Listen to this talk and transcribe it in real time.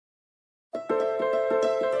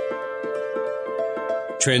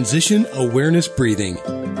Transition Awareness Breathing.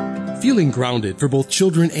 Feeling grounded for both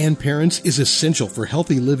children and parents is essential for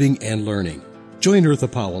healthy living and learning. Join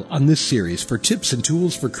Eartha Powell on this series for tips and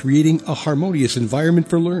tools for creating a harmonious environment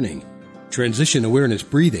for learning. Transition Awareness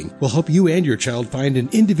Breathing will help you and your child find an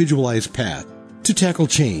individualized path to tackle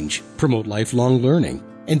change, promote lifelong learning,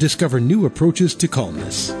 and discover new approaches to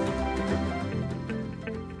calmness.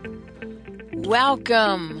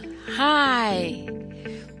 Welcome. Hi.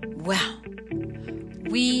 Well,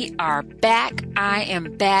 we are back. I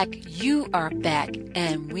am back. You are back.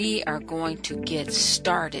 And we are going to get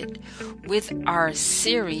started with our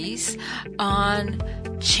series on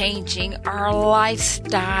changing our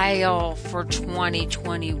lifestyle for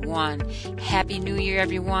 2021. Happy New Year,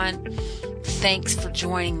 everyone. Thanks for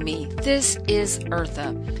joining me. This is Eartha,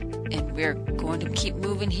 and we're going to keep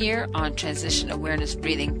moving here on Transition Awareness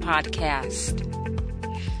Breathing Podcast.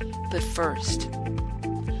 But first,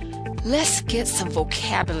 let's get some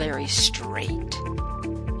vocabulary straight.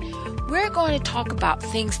 We're going to talk about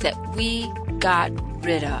things that we got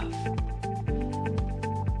rid of.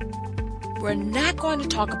 We're not going to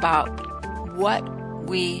talk about what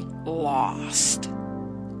we lost.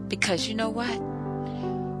 Because you know what?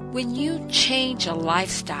 When you change a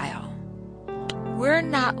lifestyle, we're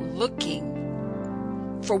not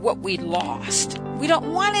looking for what we lost. We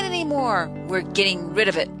don't want it anymore. We're getting rid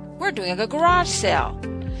of it. We're doing a garage sale.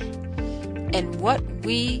 And what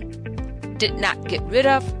we did not get rid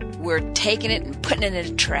of, we're taking it and putting it in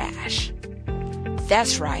the trash.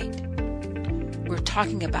 That's right. We're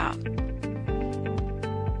talking about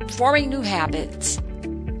forming new habits,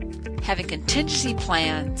 having contingency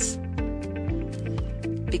plans,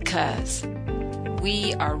 because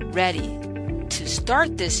we are ready to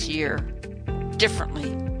start this year differently.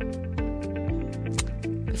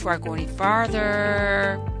 Before I go any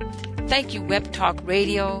farther, thank you, Web Talk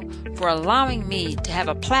Radio, for allowing me to have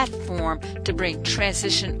a platform to bring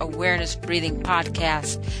Transition Awareness Breathing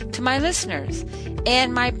Podcast to my listeners.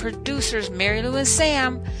 And my producers, Mary Lou and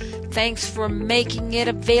Sam, thanks for making it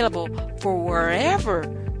available for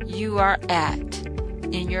wherever you are at,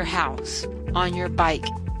 in your house, on your bike,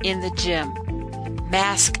 in the gym.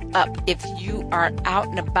 Mask up if you are out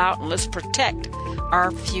and about, and let's protect our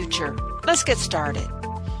future. Let's get started.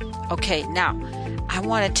 Okay, now, I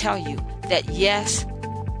want to tell you that yes,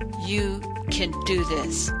 you can do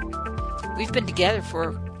this. We've been together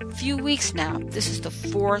for a few weeks now. This is the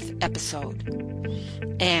 4th episode.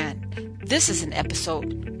 And this is an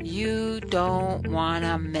episode you don't want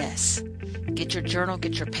to miss. Get your journal,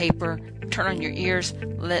 get your paper, turn on your ears.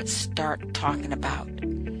 Let's start talking about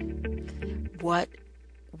what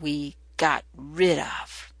we got rid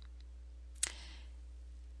of.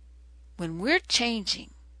 When we're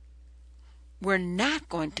changing, we're not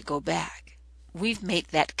going to go back. We've made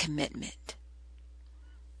that commitment.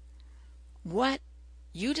 What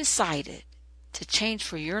you decided to change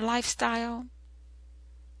for your lifestyle,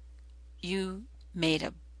 you made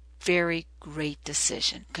a very great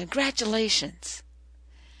decision. Congratulations.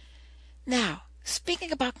 Now,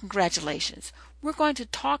 speaking about congratulations, we're going to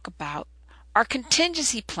talk about our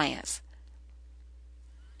contingency plans.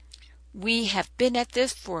 We have been at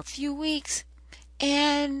this for a few weeks,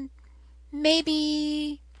 and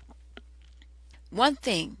maybe one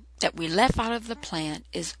thing that we left out of the plan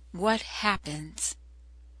is what happens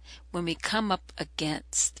when we come up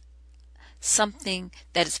against something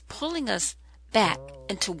that is pulling us back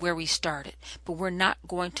into where we started, but we're not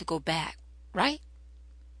going to go back, right?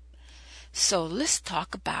 So let's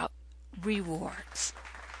talk about rewards.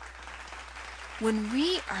 When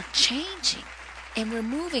we are changing and we're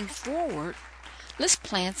moving forward, let's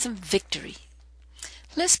plan some victory.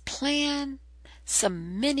 Let's plan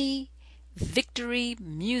some mini victory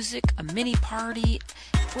music, a mini party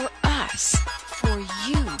for us, for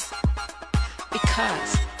you,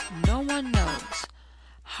 because no one knows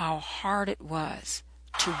how hard it was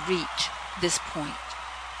to reach this point.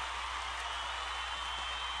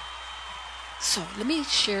 So let me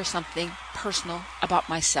share something personal about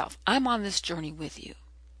myself. I'm on this journey with you.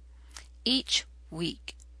 Each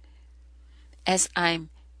week, as I'm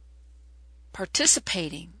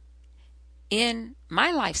participating in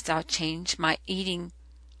my lifestyle change, my eating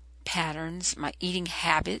patterns, my eating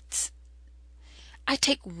habits, I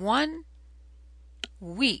take 1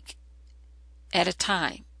 week at a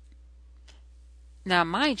time. Now,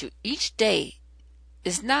 mind you, each day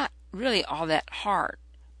is not really all that hard,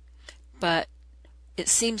 but it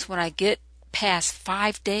seems when I get past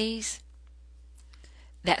 5 days,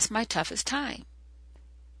 that's my toughest time.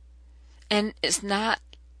 And it's not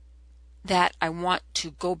that I want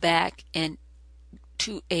to go back and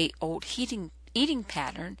to a old eating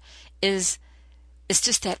pattern. It's It's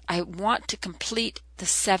just that I want to complete the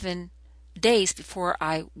 7 days before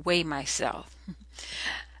I weigh myself.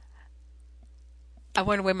 I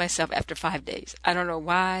want to weigh myself after 5 days. I don't know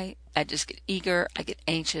why. I just get eager. I get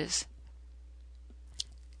anxious.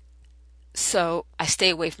 So I stay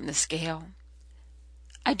away from the scale.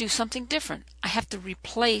 I do something different. I have to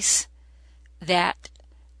replace that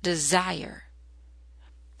desire.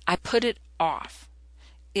 I put it off.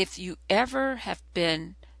 If you ever have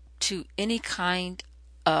been to any kind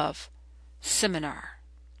of seminar,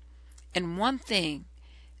 and one thing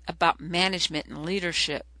about management and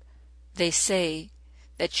leadership they say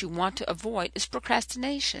that you want to avoid is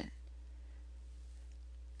procrastination.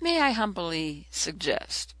 May I humbly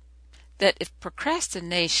suggest that if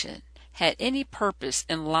procrastination had any purpose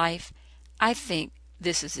in life, I think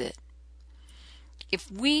this is it.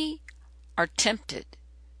 If we are tempted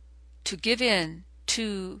to give in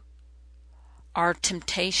to our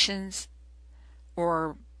temptations,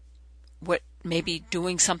 or what maybe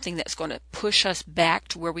doing something that's going to push us back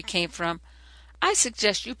to where we came from, I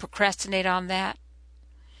suggest you procrastinate on that.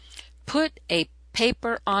 Put a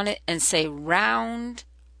paper on it and say round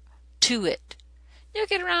to it. You'll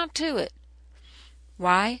get around to it.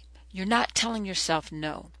 Why? You're not telling yourself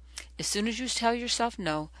no. As soon as you tell yourself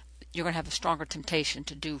no, you're going to have a stronger temptation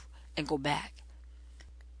to do and go back.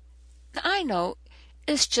 Now, I know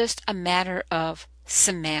it's just a matter of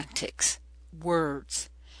semantics, words,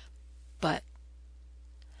 but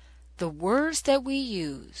the words that we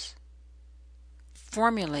use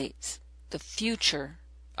formulates the future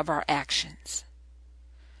of our actions.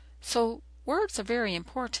 So words are very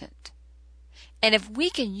important. And if we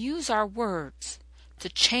can use our words to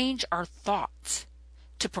change our thoughts,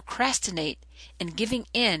 to procrastinate and giving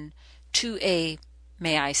in to a,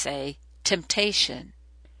 may I say, temptation,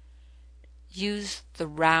 use the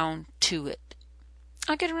round to it.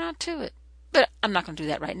 I'll get around to it, but I'm not going to do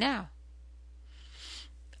that right now.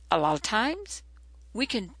 A lot of times, we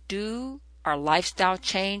can do our lifestyle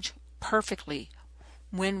change perfectly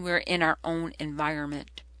when we're in our own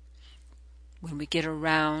environment. When we get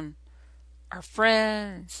around our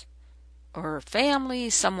friends or family,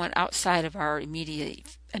 someone outside of our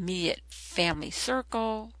immediate family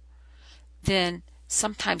circle, then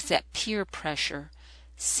sometimes that peer pressure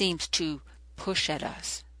seems to push at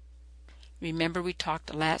us. Remember, we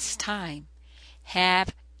talked last time,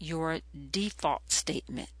 have your default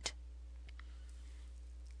statement.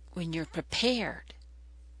 When you're prepared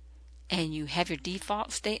and you have your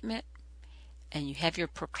default statement and you have your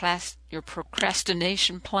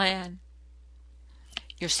procrastination plan,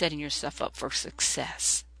 you're setting yourself up for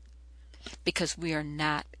success, because we are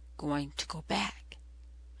not going to go back.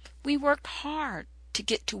 We worked hard to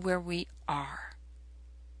get to where we are.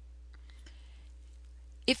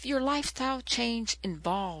 If your lifestyle change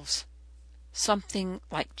involves something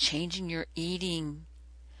like changing your eating,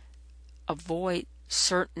 avoid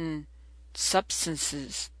certain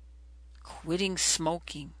substances, quitting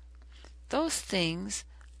smoking, those things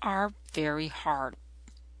are very hard.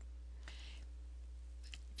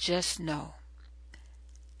 Just know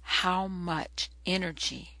how much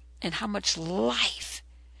energy and how much life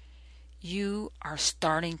you are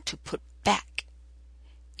starting to put back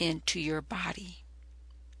into your body.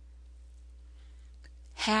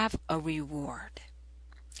 Have a reward.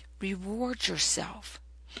 Reward yourself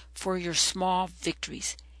for your small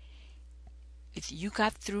victories. If you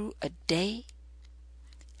got through a day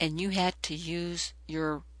and you had to use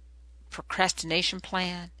your procrastination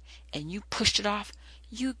plan and you pushed it off,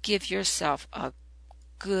 you give yourself a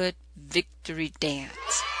good victory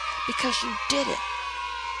dance because you did it.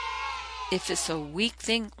 If it's a weak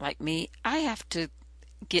thing like me, I have to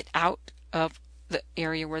get out of the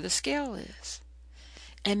area where the scale is.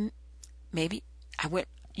 And maybe I went,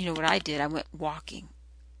 you know what I did? I went walking.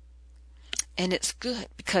 And it's good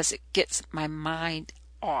because it gets my mind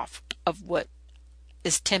off of what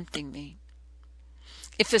is tempting me.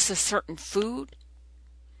 If it's a certain food,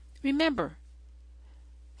 remember,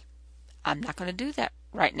 I'm not going to do that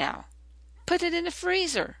right now. Put it in the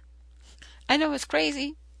freezer. I know it's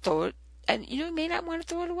crazy. Throw it, and you may not want to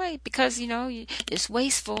throw it away because, it's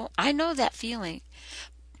wasteful. I know that feeling.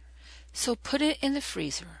 So put it in the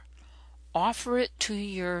freezer. Offer it to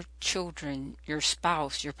your children, your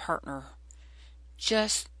spouse, your partner.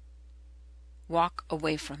 Just walk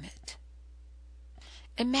away from it.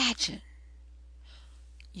 Imagine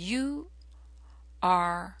you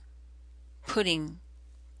are putting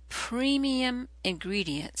premium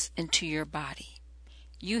ingredients into your body.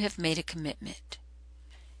 You have made a commitment.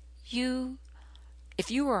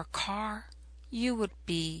 If you were a car, you would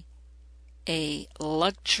be a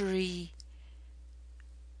luxury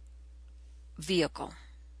vehicle.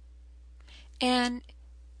 And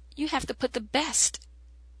you have to put the best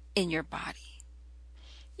in your body.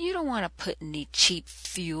 You don't want to put any cheap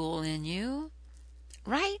fuel in you,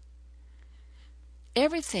 right?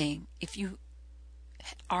 Everything, if you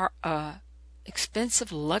are a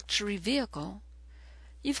expensive luxury vehicle,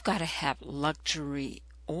 you've got to have luxury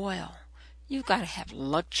oil. You've got to have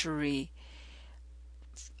luxury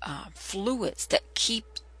fluids that keep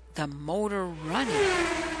the motor running.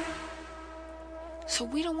 So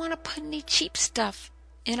we don't want to put any cheap stuff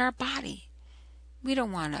in our body. We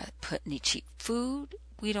don't want to put any cheap food.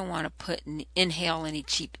 We don't want to inhale any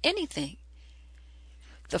cheap anything.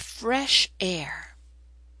 The fresh air,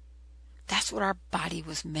 that's what our body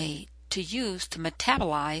was made to use to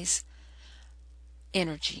metabolize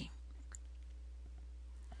energy.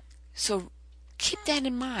 So keep that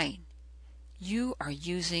in mind. You are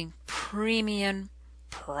using premium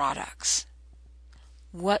products.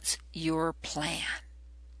 What's your plan?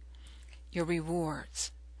 Your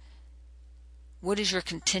rewards? What is your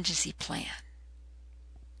contingency plan?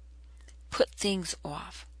 Put things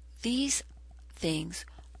off. These things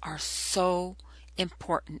are so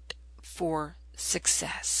important for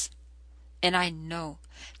success. And I know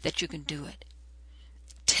that you can do it.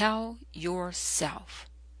 Tell yourself,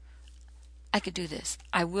 I could do this.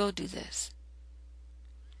 I will do this.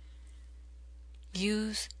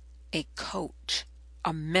 Use a coach,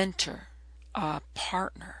 a mentor, a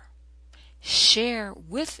partner. Share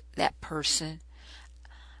with that person,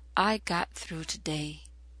 I got through today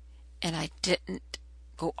and I didn't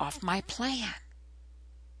go off my plan.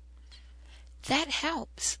 That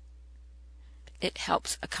helps. It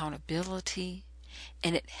helps accountability,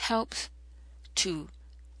 and it helps to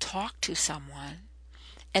talk to someone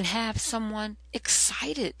and have someone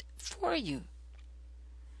excited for you.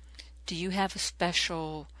 Do you have a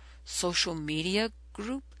special social media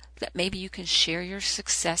group that maybe you can share your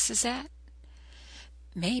successes at?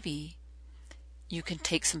 Maybe you can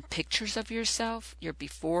take some pictures of yourself, your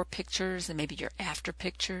before pictures and maybe your after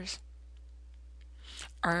pictures.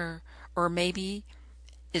 Or maybe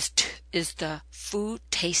is the food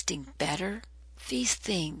tasting better? These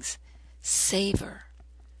things, savor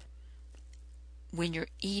when you're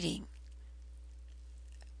eating.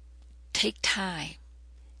 Take time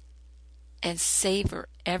and savor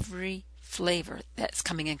every flavor that's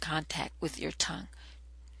coming in contact with your tongue.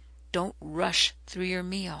 Don't rush through your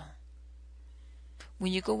meal.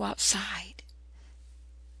 When you go outside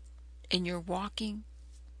and you're walking,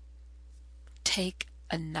 take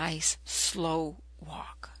a nice slow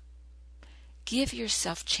walk. Give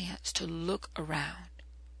yourself a chance to look around.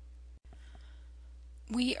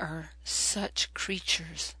 We are such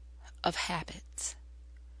creatures of habits.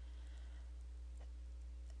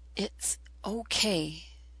 It's okay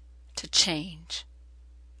to change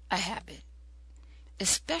a habit,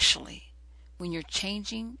 especially when you're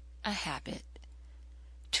changing a habit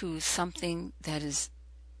to something that is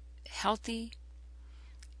healthy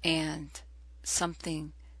and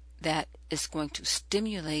something that is going to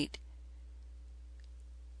stimulate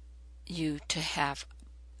you to have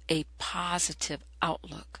a positive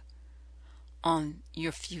outlook on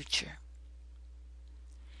your future.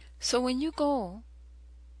 So when you go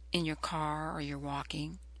in your car or you're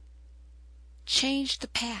walking, change the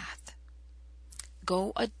path.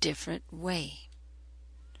 Go a different way.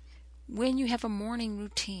 When you have a morning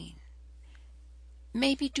routine,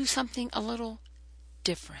 maybe do something a little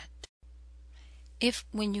different. If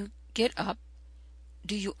when you get up,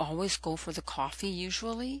 do you always go for the coffee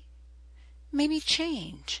usually? Maybe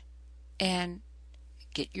change and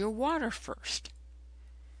get your water first.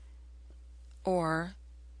 Or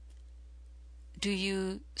do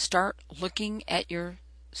you start looking at your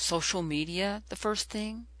social media the first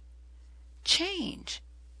thing? Change.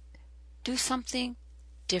 Do something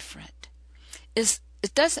different. It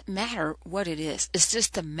doesn't matter what it is. It's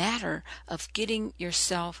just a matter of getting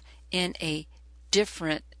yourself in a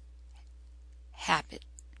different habit.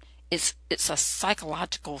 It's a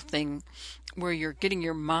psychological thing where you're getting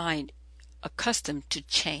your mind accustomed to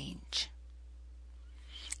change.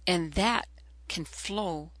 And that can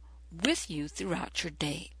flow with you throughout your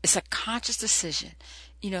day. It's a conscious decision.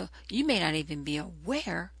 You may not even be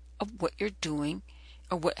aware of what you're doing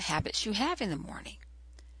or what habits you have in the morning.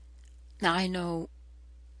 Now I know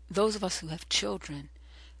those of us who have children,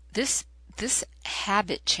 this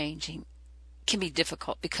habit changing can be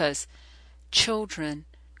difficult because children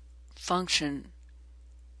function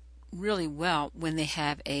really well when they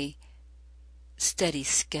have a steady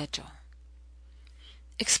schedule.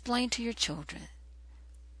 Explain to your children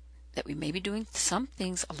that we may be doing some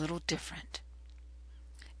things a little different.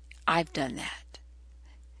 I've done that.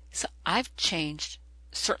 So I've changed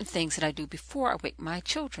certain things that I do before I wake my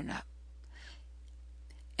children up.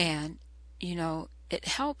 And, it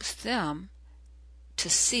helps them to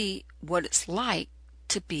see what it's like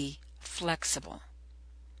to be flexible.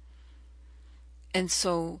 And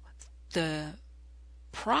so the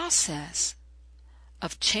process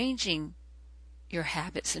of changing your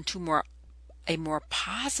habits into a more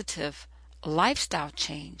positive lifestyle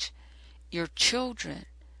change, your children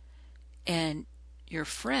and your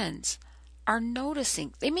friends are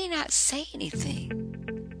noticing. They may not say anything,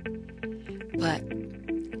 but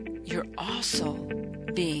you're also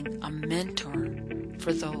being a mentor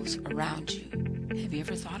for those around you. Have you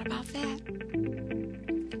ever thought about that?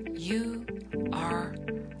 You are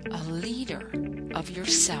a leader of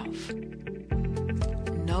yourself.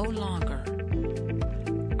 No longer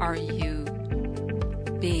are you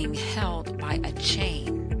being held by a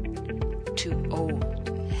chain to old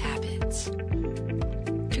habits.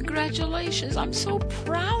 Congratulations, I'm so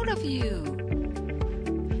proud of you.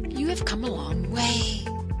 You have come a long way.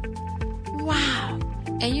 Wow.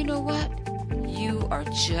 And you know what? You are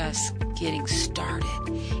just getting started.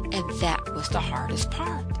 And that was the hardest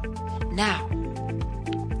part. Now,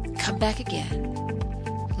 come back again.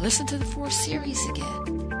 Listen to the 4 series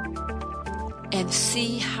again. And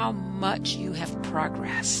see how much you have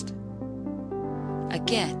progressed.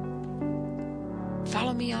 Again,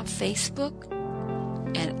 follow me on Facebook,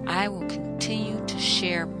 and I will continue to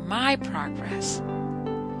share my progress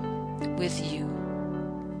with you.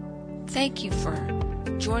 Thank you for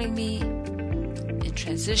joining me in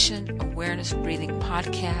Transition Awareness Breathing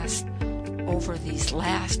Podcast over these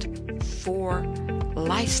last 4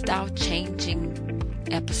 lifestyle changing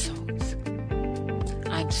episodes.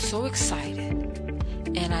 I'm so excited,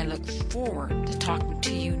 and I look forward to talking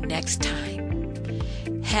to you next time.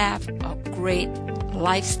 Have a great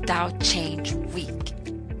lifestyle change week.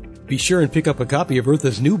 Be sure and pick up a copy of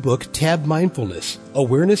Eartha's new book, Tab Mindfulness,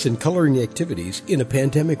 Awareness and Coloring Activities in a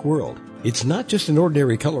Pandemic World. It's not just an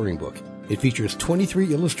ordinary coloring book. It features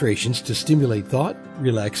 23 illustrations to stimulate thought,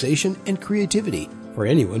 relaxation, and creativity for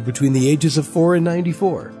anyone between the ages of 4 and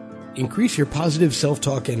 94. Increase your positive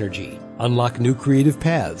self-talk energy. Unlock new creative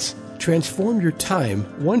paths. Transform your time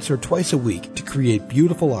once or twice a week to create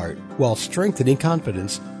beautiful art while strengthening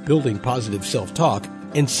confidence, building positive self-talk,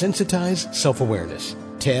 and sensitize self-awareness.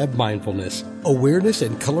 Tab Mindfulness, Awareness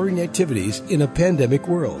and Coloring Activities in a Pandemic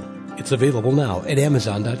World. It's available now at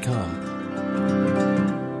Amazon.com.